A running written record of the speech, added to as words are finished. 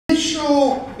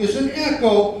is an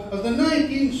echo of the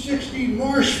 1960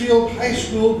 Marshfield High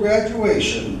School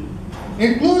graduation,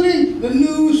 including the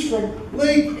news from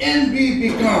Lake NB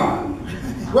Begone,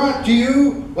 brought to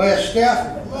you by a staff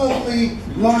of lovely,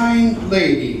 lined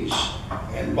ladies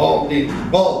and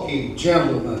bulky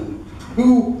gentlemen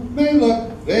who may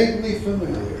look vaguely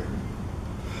familiar.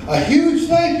 A huge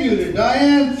thank you to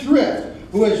Diane Thrift,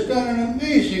 who has done an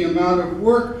amazing amount of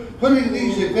work putting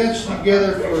these events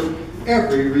together for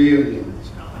every reunion.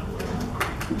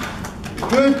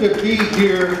 Good to be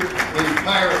here in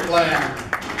Pirate Land.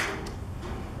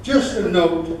 Just a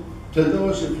note to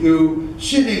those of you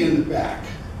sitting in the back.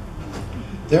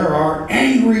 There are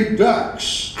angry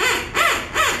ducks,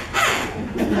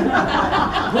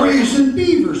 brazen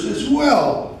beavers as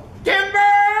well, Timber!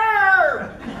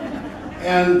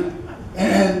 and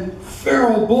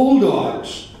feral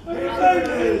bulldogs.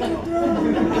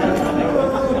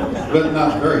 But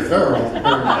not very feral.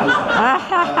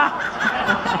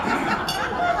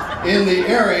 In the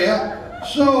area.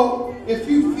 So if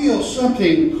you feel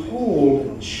something cold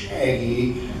and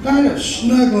shaggy kind of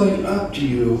snuggling up to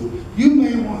you, you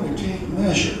may want to take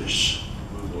measures.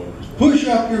 Push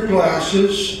up your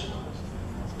glasses,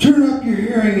 turn up your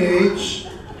hearing aids,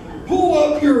 pull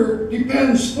up your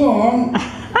Depends thong,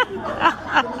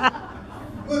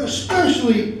 but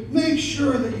especially make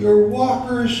sure that your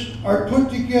walkers are put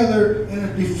together in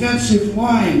a defensive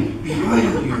line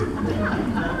behind you.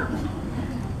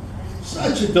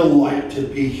 Such a delight to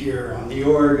be here on the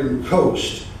Oregon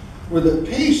coast, where the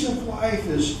pace of life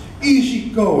is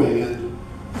easygoing and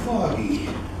foggy.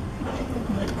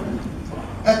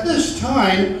 At this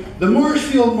time, the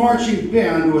Marshfield Marching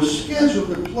Band was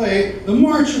scheduled to play the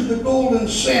March of the Golden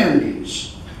Sandys,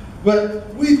 but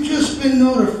we've just been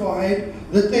notified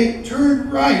that they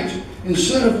turned right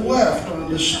instead of left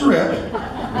on the strip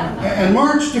and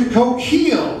marched to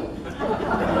Coquille,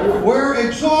 where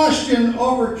exhaustion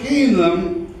overcame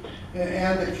them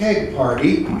and a keg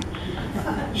party.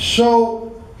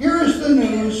 So here's the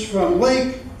news from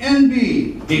Lake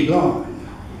NB Begone.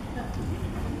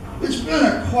 It's been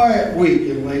a quiet week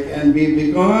in Lake NB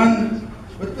Begone,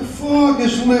 but the fog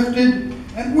has lifted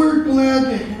and we're glad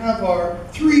to have our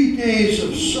 3 days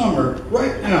of summer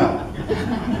right now.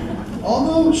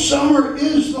 Although summer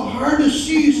is the hardest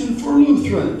season for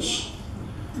Lutherans.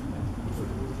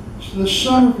 The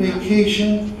summer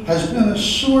vacation has been a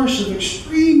source of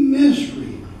extreme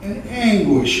misery and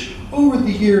anguish over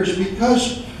the years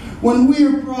because when we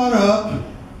are brought up,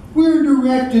 we're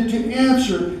directed to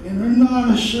answer in a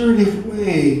non-assertive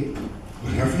way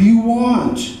whatever you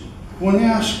want when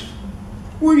asked,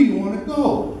 where do you want to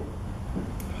go?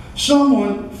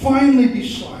 Someone finally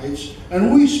decides,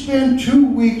 and we spend 2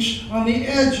 weeks on the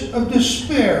edge of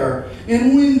despair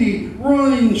in windy,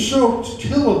 rain-soaked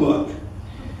Tillamook,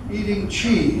 eating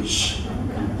cheese.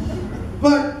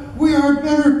 But we are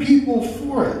better people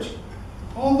for it,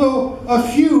 although a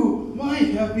few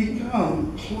might have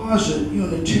become closet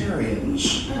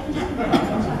Unitarians.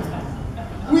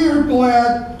 We are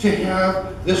glad to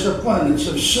have this abundance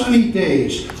of sunny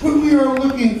days, but we are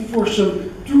looking for some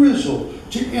drizzle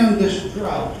to end this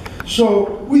drought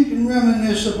so we can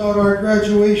reminisce about our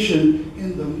graduation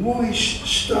in the moist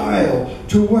style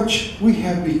to which we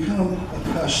have become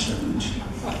accustomed.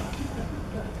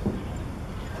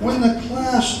 When the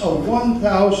class of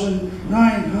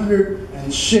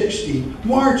 1,960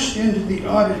 marched into the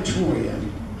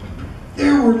auditorium,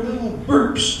 there were little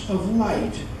bursts of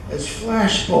light as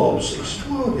flashbulbs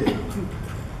exploded.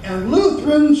 And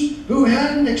Lutherans who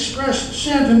hadn't expressed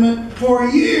sentiment for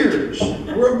years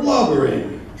were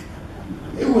blubbering.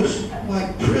 It was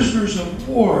like prisoners of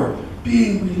war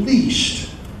being released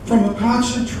from a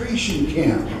concentration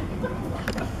camp.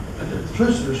 The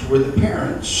prisoners were the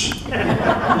parents.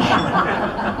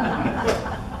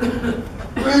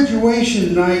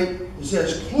 Graduation night is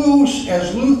as close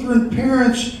as Lutheran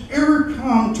parents ever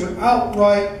come to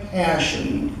outright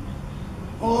passion.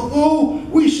 Although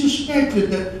we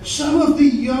suspected that some of the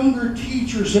younger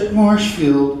teachers at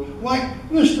Marshfield, like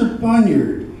Mr.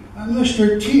 Bunyard and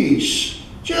Mr. Teese,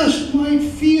 just might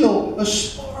feel a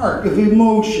spark of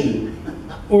emotion,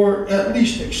 or at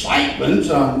least excitement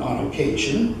on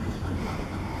occasion.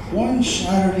 One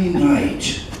Saturday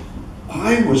night,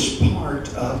 I was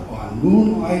parked up on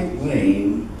Moonlight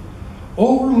Lane,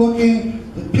 overlooking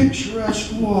the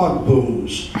picturesque log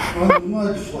booms on the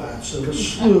mud flats of a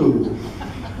slough,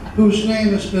 whose name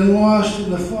has been lost in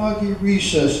the foggy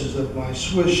recesses of my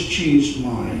Swiss cheese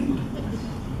mind,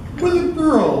 with a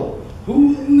girl who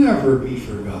will never be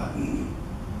forgotten.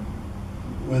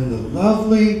 When the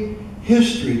lovely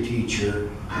history teacher,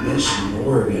 Miss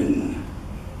Morgan,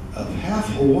 of half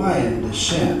Hawaiian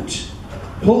descent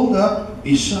pulled up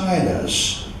beside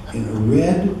us in a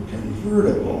red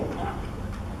convertible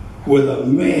with a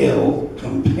male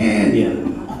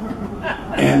companion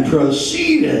and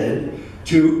proceeded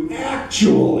to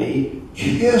actually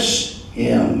kiss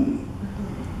him.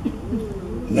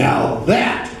 Now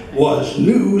that was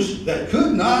news that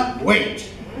could not wait.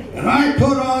 And I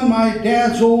put on my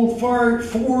dad's old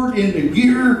Ford into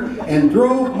gear and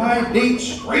drove my date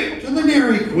straight to the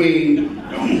Dairy Queen,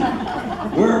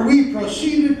 where we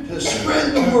proceeded to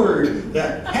spread the word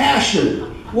that passion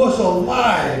was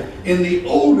alive in the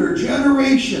older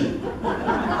generation,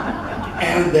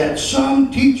 and that some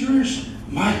teachers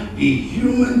might be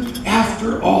human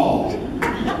after all.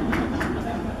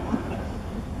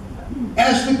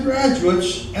 As the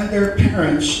graduates and their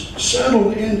parents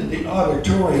settled into the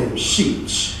auditorium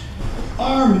seats,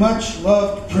 our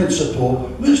much-loved principal,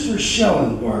 Mr.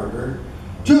 Schellenbarger,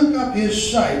 took up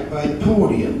his site by the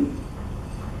podium.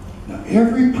 Now,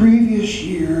 every previous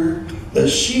year, the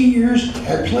seniors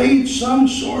had played some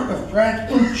sort of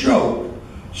practical joke,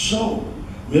 so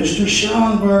Mr.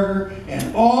 Schellenbarger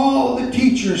and all the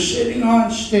teachers sitting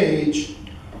on stage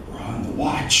were on the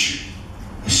watch,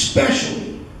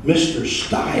 especially Mr.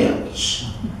 Stiles,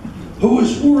 who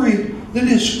was worried that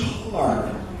his car,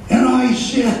 an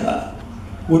Isetta,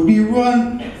 would be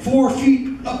run 4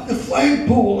 feet up the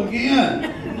flagpole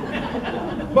again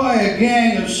by a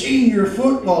gang of senior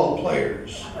football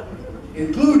players,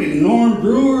 including Norm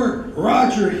Brewer,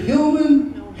 Roger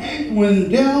Hillman, Hank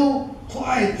Wendell,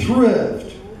 Clyde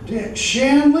Thrift, Dick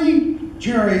Shanley,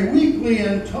 Jerry Weekly,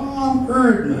 and Tom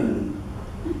Erdmann.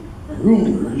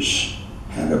 Rumors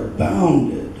had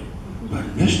abounded, but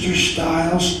Mr.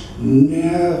 Stiles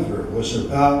never was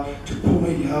about to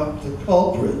point out the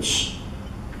culprits,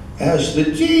 as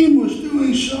the team was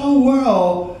doing so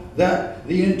well that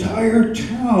the entire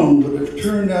town would have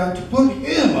turned out to put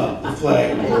him up the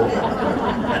flagpole.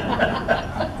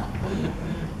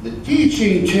 The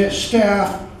teaching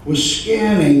staff was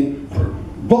scanning for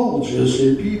bulges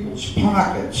in people's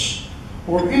pockets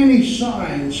or any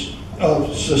signs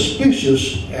of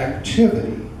suspicious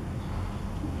activity.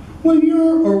 When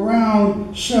you're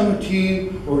around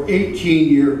 17 or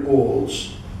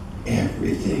 18-year-olds,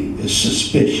 everything is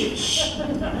suspicious.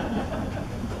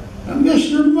 Now,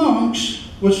 Mr. Monks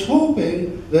was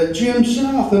hoping that Jim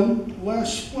Southam,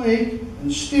 Les Flake,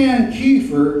 and Stan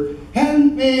Kiefer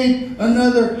hadn't made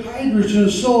another hydrogen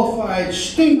sulfide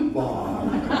stink bomb.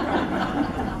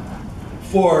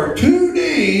 For 2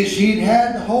 days, he'd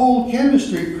had the whole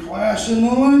chemistry class in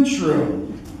the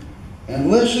lunchroom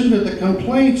and listened to the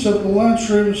complaints of the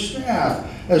lunchroom staff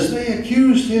as they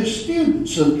accused his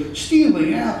students of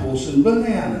stealing apples and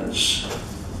bananas.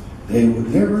 They would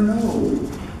never know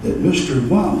that Mr.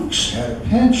 Monks had a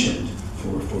penchant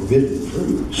for forbidden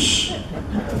fruits.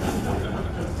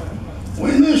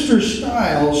 When Mr.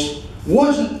 Stiles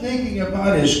wasn't thinking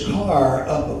about his car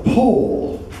up a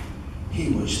pole, he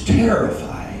was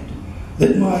terrified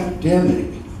that Mike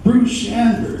Demick, Bruce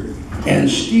Sandberg, and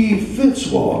Steve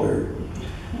Fitzwalder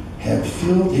had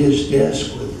filled his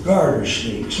desk with garter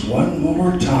snakes one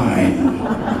more time.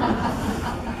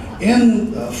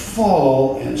 In the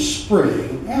fall and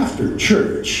spring, after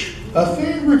church, a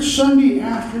favorite Sunday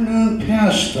afternoon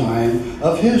pastime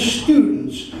of his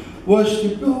students was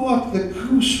to go up the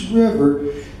Coos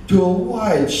River to a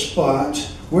wide spot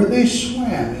where they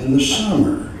swam in the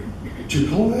summer to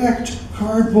collect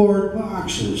cardboard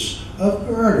boxes of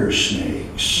garter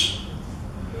snakes.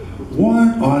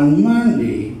 On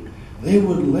Monday, they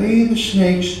would lay the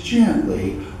snakes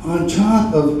gently on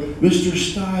top of Mr.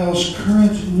 Stiles'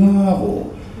 current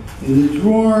novel in the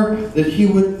drawer that he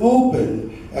would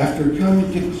open after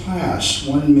coming to class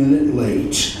 1 minute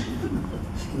late.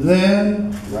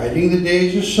 Then, writing the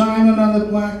day's assignment on the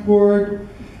blackboard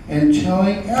and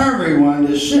telling everyone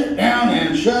to sit down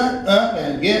and shut up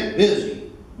and get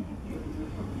busy.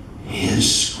 His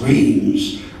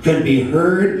screams could be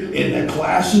heard in the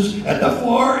classes at the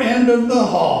far end of the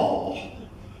hall.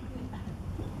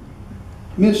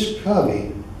 Miss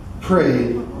Covey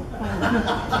prayed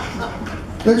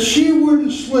that she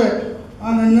wouldn't slip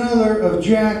on another of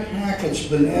Jack Hackett's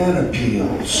banana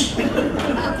peels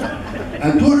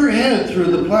and put her head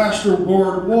through the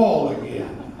plasterboard wall again.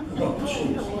 Oh,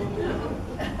 jeez.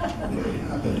 It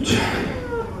happened.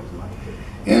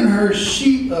 In her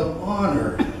seat of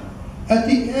honor, at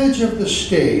the edge of the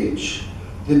stage,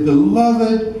 the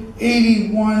beloved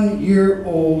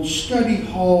 81-year-old study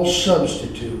hall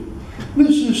substitute,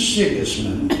 Mrs.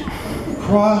 Sigismund,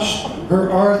 crossed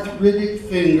her arthritic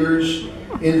fingers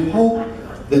in hope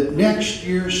that next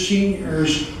year's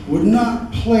seniors would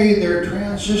not play their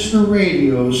transistor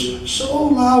radios so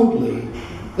loudly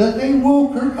that they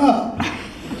woke her up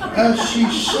as she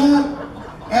sat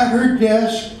at her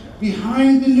desk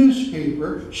behind the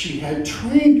newspaper she had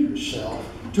trained herself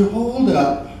to hold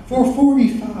up for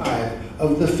 45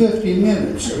 of the 50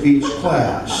 minutes of each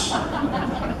class.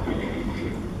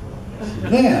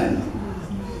 Then,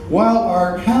 while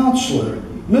our counselor,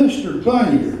 Mr.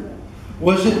 Bunyard,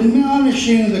 was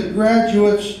admonishing the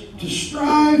graduates to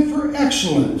strive for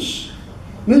excellence,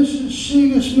 Mrs.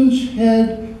 Sigismund's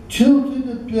head tilted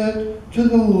a bit to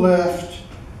the left,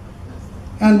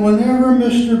 and whenever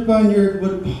Mr. Bunyard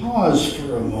would pause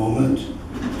for a moment,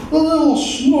 the little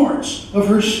snorts of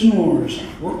her snores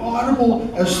were audible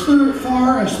as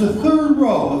far as the third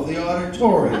row of the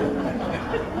auditorium.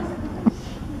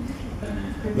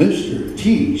 Mr.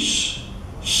 Teese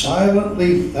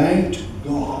silently thanked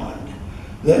God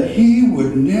that he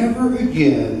would never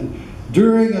again,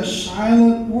 during a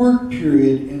silent work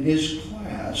period in his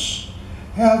class,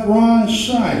 have Ron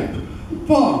Sipe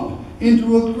bump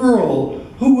into a girl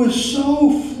who was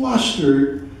so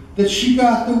flustered that she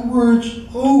got the words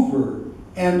over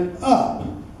and up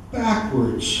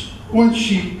backwards when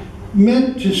she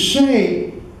meant to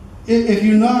say, "If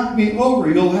you knock me over,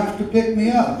 you'll have to pick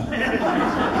me up."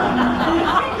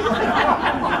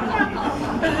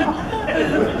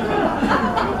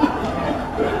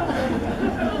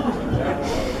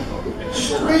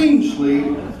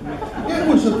 Strangely, it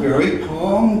was a very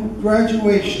calm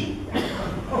graduation.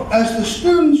 As the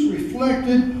students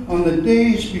reflected on the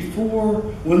days before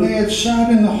when they had sat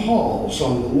in the halls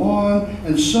on the lawn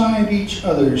and signed each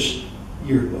other's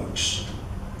yearbooks,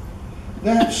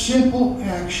 that simple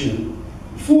action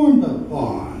formed a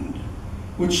bond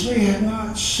which they had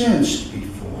not sensed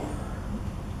before,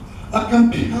 a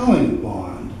compelling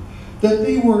bond that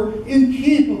they were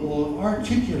incapable of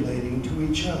articulating to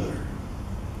each other,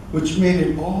 which made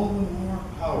it all the more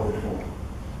powerful.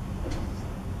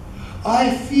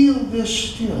 I feel this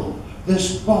still,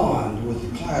 this bond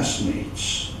with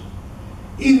classmates,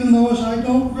 even those I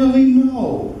don't really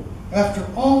know after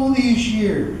all these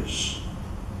years.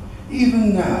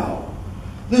 Even now,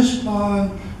 this bond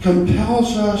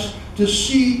compels us to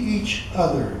see each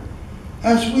other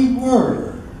as we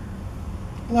were,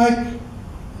 like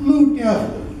Lou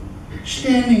Devlin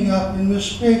standing up in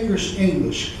Miss Baker's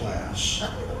English class,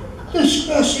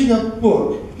 discussing a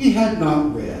book he had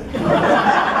not read.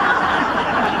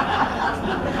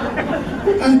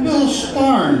 And Bill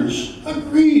Starnes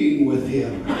agreeing with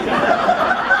him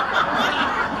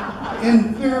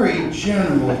in very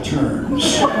general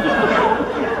terms.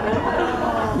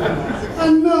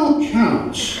 And Mel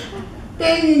Counts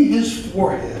banging his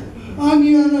forehead on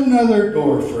yet another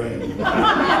doorframe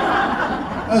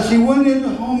as he went into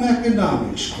home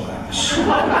economics class.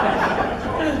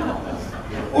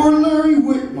 Or Larry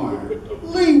Whitmire,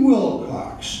 Lee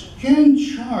Wilcox, Ken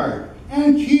Chart,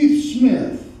 and Keith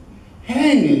Smith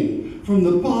hanging from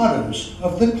the bottoms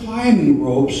of the climbing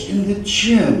ropes in the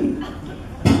gym,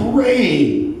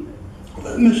 praying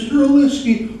that Mr.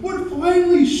 Aliski would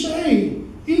finally say,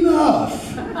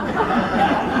 "Enough."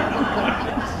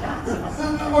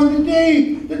 Or the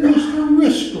day that Mr.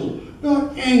 Riskel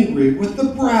got angry with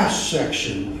the brass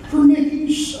section for making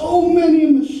so many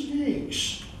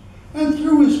mistakes and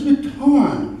threw his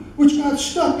baton, which got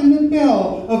stuck in the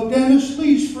bell of Dennis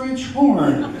Lee's French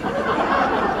horn.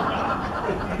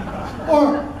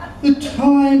 Or the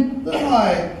time that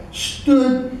I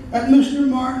stood at Mr.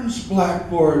 Martin's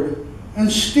blackboard and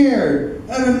stared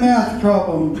at a math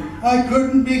problem I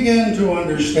couldn't begin to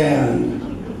understand.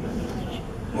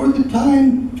 Or the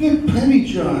time Vic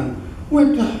Pettyjohn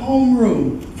went to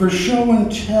homeroom for show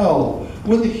and tell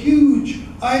with a huge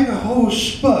Idaho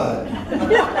spud.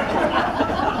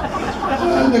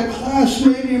 The class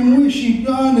made him wish he'd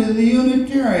gone to the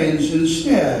Unitarians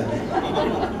instead.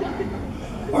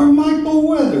 Or Michael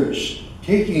Weathers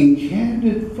taking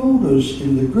candid photos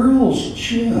in the girls'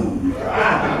 gym.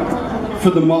 For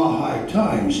the Mahai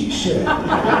Times, he said.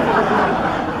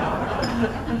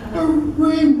 Or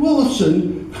Ray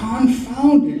Wilson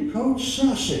confounded Coach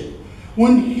Sussick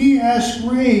when he asked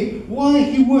Ray why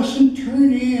he wasn't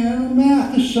turning in a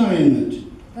math assignment.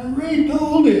 And Ray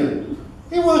told him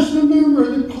he wasn't a member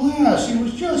of the class, he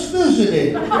was just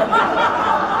visiting.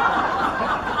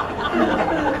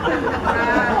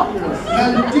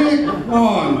 And Dick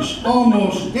Long's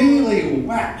almost daily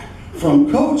whack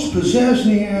from Coach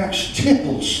Pozesniak's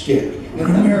tickle stick in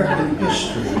American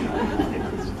history.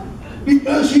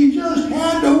 Because he just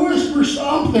had to whisper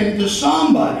something to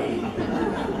somebody.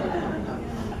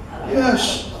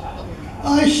 Yes,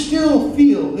 I still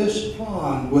feel this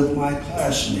bond with my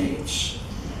classmates,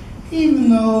 even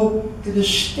though it is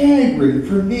staggering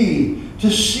for me to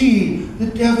see the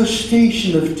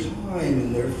devastation of time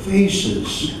in their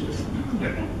faces.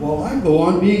 Well, I go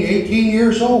on being 18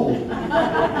 years old.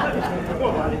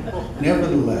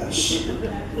 Nevertheless,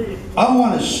 I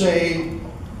want to say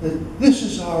that this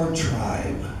is our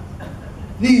tribe.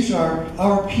 These are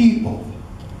our people.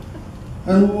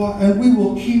 And we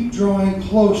will keep drawing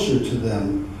closer to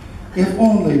them, if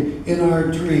only in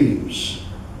our dreams.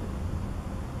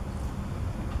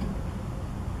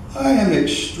 I am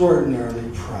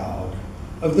extraordinarily proud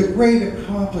of the great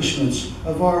accomplishments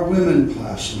of our women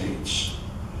classmates.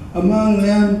 Among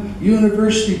them,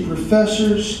 university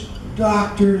professors,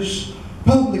 doctors,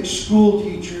 public school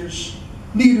teachers,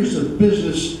 leaders of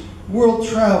business, world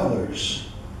travelers.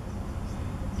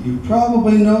 You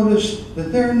probably noticed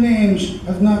that their names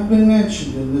have not been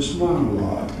mentioned in this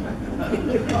monologue.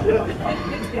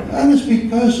 That is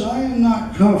because I am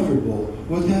not comfortable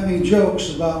with having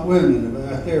jokes about women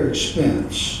at their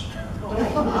expense.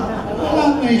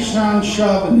 That may sound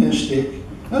chauvinistic,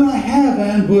 and I have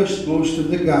ambushed most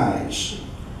of the guys.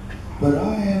 But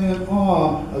I am in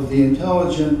awe of the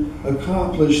intelligent,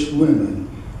 accomplished women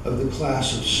of the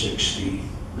class of '60.